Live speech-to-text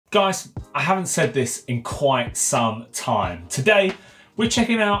Guys, I haven't said this in quite some time. Today, we're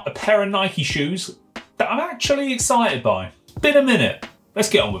checking out a pair of Nike shoes that I'm actually excited by. Been a minute. Let's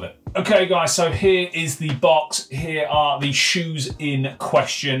get on with it. Okay guys, so here is the box. Here are the shoes in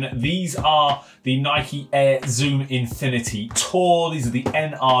question. These are the Nike Air Zoom Infinity Tour. These are the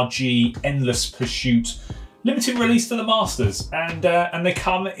NRG Endless Pursuit limited release for the Masters. And they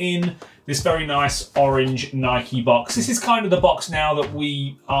come in this very nice orange Nike box. This is kind of the box now that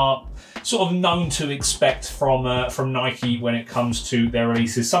we are sort of known to expect from Nike when it comes to their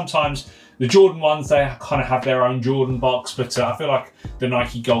releases. Sometimes the Jordan ones, they kind of have their own Jordan box, but I feel like the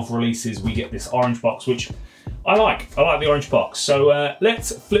Nike Golf releases, we get this orange box, which I like. I like the orange box. So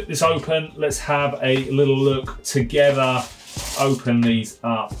let's flip this open. Let's have a little look together. Open these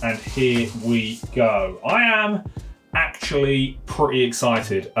up, and here we go. I am actually pretty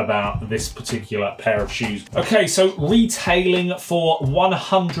excited about this particular pair of shoes. Okay, so retailing for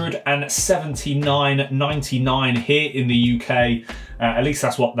 $179.99 here in the UK. At least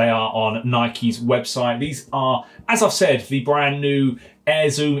that's what they are on Nike's website. These are, as I've said, the brand new Air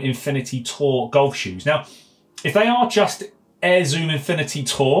Zoom Infinity Tour golf shoes. Now, if they are just Air Zoom Infinity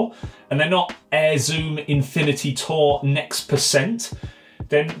Tour and they're not Air Zoom Infinity Tour Next Percent,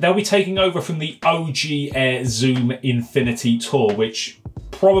 then they'll be taking over from the OG Air Zoom Infinity Tour, which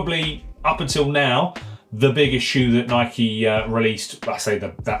probably up until now, the biggest shoe that Nike released. I say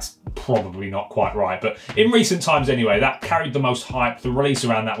that that's probably not quite right, but in recent times anyway, that carried the most hype. The release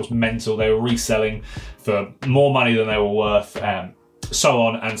around that was mental. They were reselling for more money than they were worth, so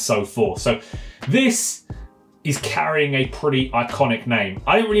on and so forth. So this is carrying a pretty iconic name.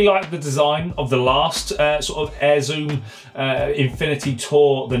 I didn't really like the design of the last sort of Air Zoom Infinity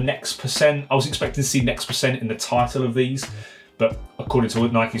Tour, the Next Percent. I was expecting to see Next Percent in the title of these, but according to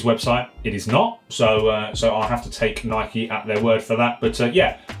Nike's website, it is not. So so I'll have to take Nike at their word for that. But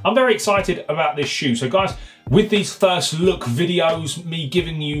yeah, I'm very excited about this shoe. So guys, with these first look videos, me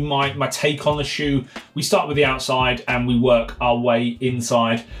giving you my take on the shoe, we start with the outside and we work our way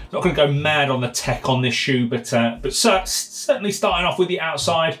inside. Not going to go mad on the tech on this shoe, but certainly starting off with the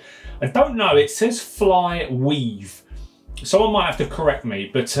outside. I don't know, it says Fly Weave. Someone might have to correct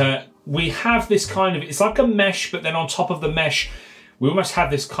me, but we have this kind of, it's like a mesh, but then on top of the mesh, we almost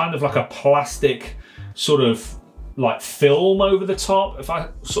have this kind of like a plastic sort of like film over the top. If I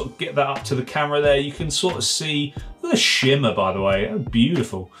sort of get that up to the camera there, you can sort of see the shimmer, by the way. Oh,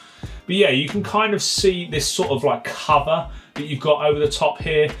 beautiful. But yeah, you can kind of see this sort of like cover that you've got over the top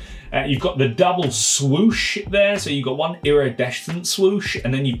here. You've got the double swoosh there. So you've got one iridescent swoosh,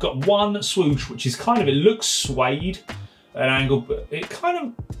 and then you've got one swoosh, which is kind of, it looks suede at an angle, but it kind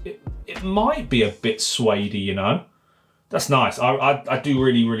of, it might be a bit suedey, you know? That's nice. I do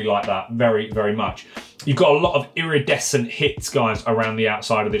really like that very, very much. You've got a lot of iridescent hits, guys, around the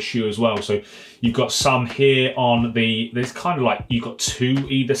outside of the shoe as well. So you've got some here on there's kind of like, you've got two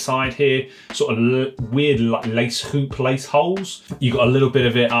either side here, sort of weird like lace holes. You've got a little bit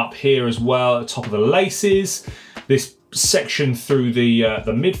of it up here as well at the top of the laces. This section through the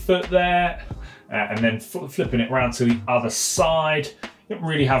midfoot there, and then flipping it around to the other side. Don't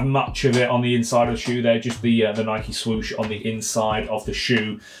really have much of it on the inside of the shoe there, just the Nike swoosh on the inside of the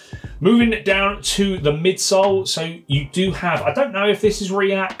shoe. Moving down to the midsole, so you do have, I don't know if this is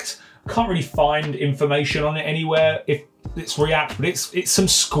React, I can't really find information on it anywhere if it's React, but it's some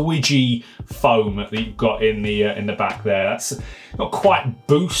squidgy foam that you've got in the back there. That's not quite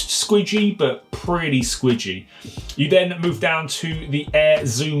boost squidgy, but pretty squidgy. You then move down to the Air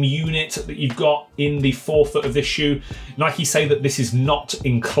Zoom unit that you've got in the forefoot of this shoe. Nike say that this is not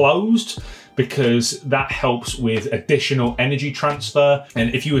enclosed because that helps with additional energy transfer.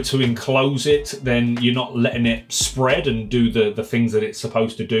 And if you were to enclose it, then you're not letting it spread and do the things that it's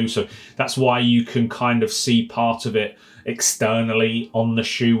supposed to do. So that's why you can kind of see part of it externally on the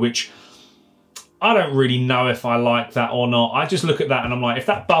shoe, which I don't really know if I like that or not. I just look at that and I'm like, if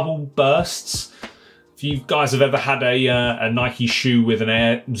that bubble bursts, if you guys have ever had a Nike shoe with an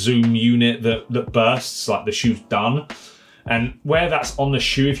Air Zoom unit that bursts, like the shoe's done, and where that's on the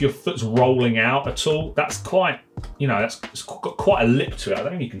shoe, if your foot's rolling out at all, that's quite, you know, it's got quite a lip to it. I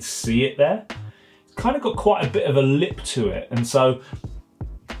don't know if you can see it there. It's kind of got quite a bit of a lip to it. And so,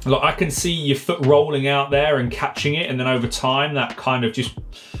 look, I can see your foot rolling out there and catching it, and then over time, that kind of just,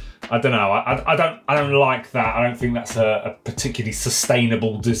 I don't know, I don't like that. I don't think that's a particularly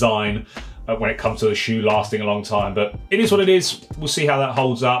sustainable design when it comes to the shoe lasting a long time, but it is what it is. We'll see how that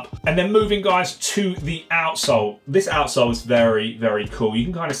holds up. And then moving, guys, to the outsole. This outsole is very, very cool. You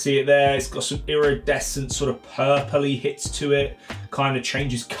can kind of see it there. It's got some iridescent sort of purpley hits to it, kind of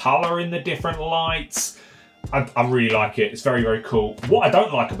changes color in the different lights. I really like it. It's very, very cool. What I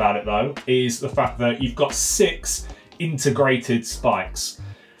don't like about it though is the fact that you've got 6 integrated spikes.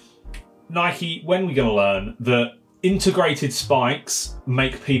 Nike, when are we going to learn that integrated spikes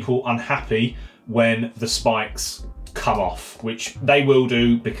make people unhappy when the spikes come off, which they will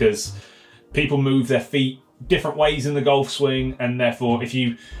do because people move their feet different ways in the golf swing, and therefore if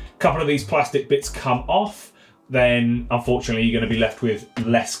a couple of these plastic bits come off, then unfortunately you're going to be left with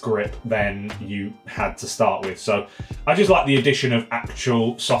less grip than you had to start with. So I just like the addition of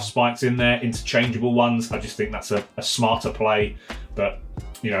actual soft spikes in there, interchangeable ones. I just think that's a smarter play, but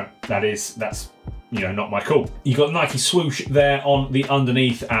you know, that's you know, not my call. You got Nike swoosh there on the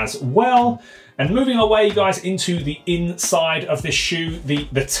underneath as well. And moving away, guys, into the inside of this shoe,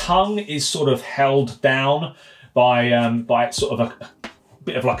 the tongue is sort of held down by sort of a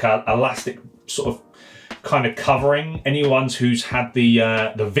bit of like a elastic sort of kind of covering. Anyone who's had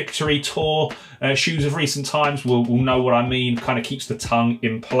the Victory Tour shoes of recent times will know what I mean. Kind of keeps the tongue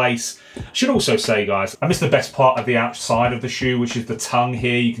in place. I should also say, guys, I missed the best part of the outside of the shoe, which is the tongue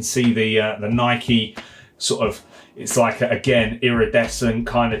here. You can see the Nike sort of, it's like, again, iridescent,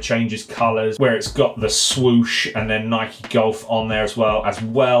 kind of changes colors, where it's got the swoosh and then Nike Golf on there as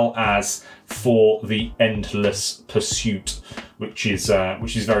well as for the Endless Pursuit, which is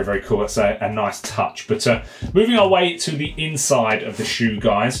very, very cool. That's a nice touch. But moving our way to the inside of the shoe,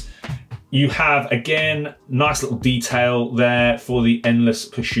 guys, you have, again, nice little detail there for the Endless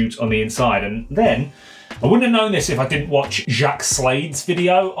Pursuit on the inside. And then, I wouldn't have known this if I didn't watch Jacques Slade's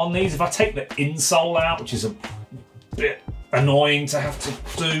video on these. If I take the insole out, which is a bit annoying to have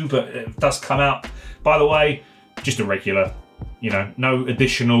to do, but it does come out. By the way, just a regular, you know, no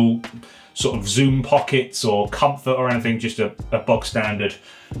additional sort of zoom pockets or comfort or anything, just a bog standard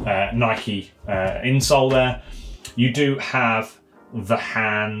Nike insole there. You do have the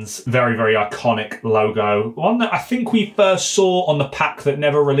hands, very, very iconic logo. One that I think we first saw on the pack that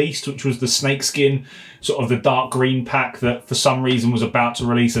never released, which was the snakeskin, sort of the dark green pack that for some reason was about to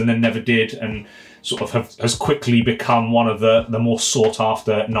release and then never did, and sort of has quickly become one of the more sought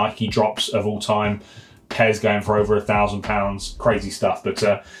after Nike drops of all time. Pairs going for over £1,000, crazy stuff. But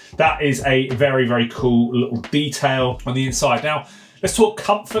that is a very, very cool little detail on the inside. Now, let's talk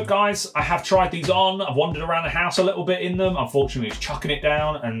comfort, guys. I have tried these on. I've wandered around the house a little bit in them. Unfortunately, it's chucking it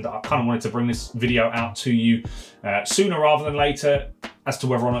down, and I kind of wanted to bring this video out to you sooner rather than later as to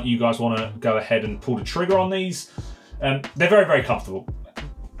whether or not you guys want to go ahead and pull the trigger on these. They're very, very comfortable.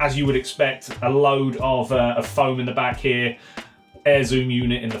 As you would expect, a load of foam in the back here, air zoom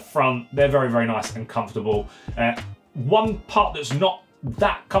unit in the front. They're very, very nice and comfortable. One part that's not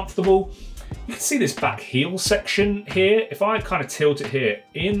that comfortable, you can see this back heel section here. If I kind of tilt it here,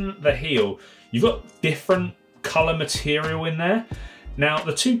 in the heel, you've got different color material in there. Now,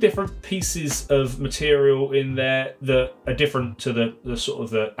 the 2 different pieces of material in there that are different to the sort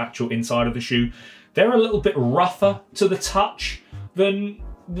of the actual inside of the shoe, they're a little bit rougher to the touch than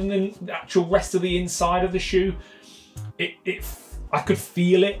the actual rest of the inside of the shoe. I could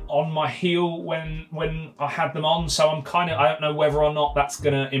feel it on my heel when I had them on, so I don't know whether or not that's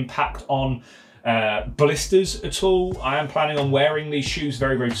going to impact on blisters at all. I am planning on wearing these shoes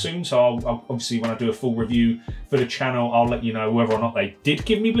very, very soon, so I'll obviously, when I do a full review for the channel, I'll let you know whether or not they did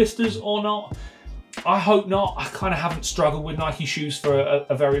give me blisters or not. I hope not. I kind of haven't struggled with Nike shoes for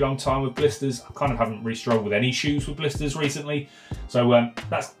a very long time with blisters. I kind of haven't really struggled with any shoes with blisters recently. So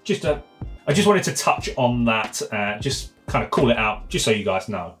that's just I just wanted to touch on that, just kind of call it out, just so you guys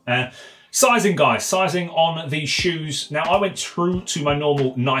know. Sizing, guys, sizing on these shoes. Now, I went true to my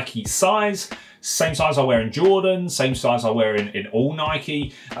normal Nike size. Same size I wear in Jordan, same size I wear in all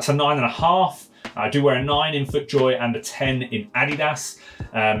Nike. That's a 9.5. I do wear a 9 in FootJoy and a 10 in Adidas.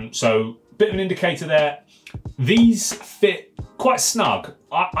 So bit of an indicator there. These fit quite snug.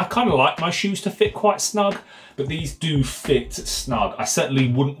 I kind of like my shoes to fit quite snug, but these do fit snug. I certainly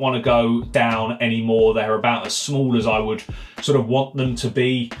wouldn't want to go down anymore. They're about as small as I would sort of want them to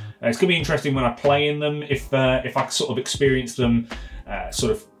be. It's going to be interesting when I play in them, if I sort of experience them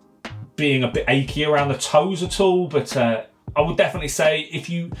sort of being a bit achy around the toes at all. But I would definitely say if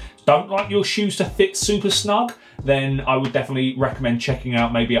you don't like your shoes to fit super snug, then I would definitely recommend checking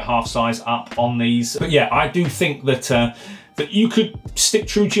out maybe a half size up on these. But yeah, I do think that that you could stick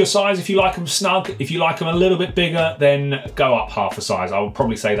true to your size if you like them snug. If you like them a little bit bigger, then go up half a size. I would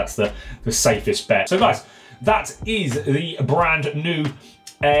probably say that's the safest bet. So guys, that is the brand new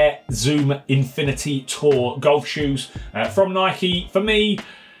Air Zoom Infinity Tour golf shoes from Nike. For me,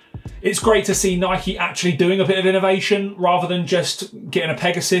 it's great to see Nike actually doing a bit of innovation rather than just getting a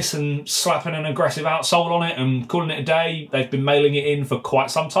Pegasus and slapping an aggressive outsole on it and calling it a day. They've been mailing it in for quite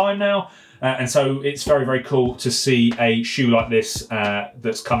some time now. And so it's very, very cool to see a shoe like this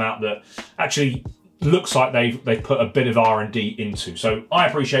that's come out that actually looks like they've put a bit of R&D into. So I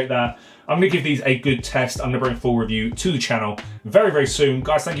appreciate that. I'm going to give these a good test. I'm going to bring a full review to the channel very, very soon.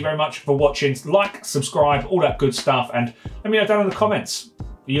 Guys, thank you very much for watching. Like, subscribe, all that good stuff. And let me know down in the comments. Are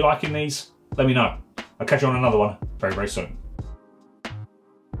you liking these? Let me know. I'll catch you on another one very, very soon.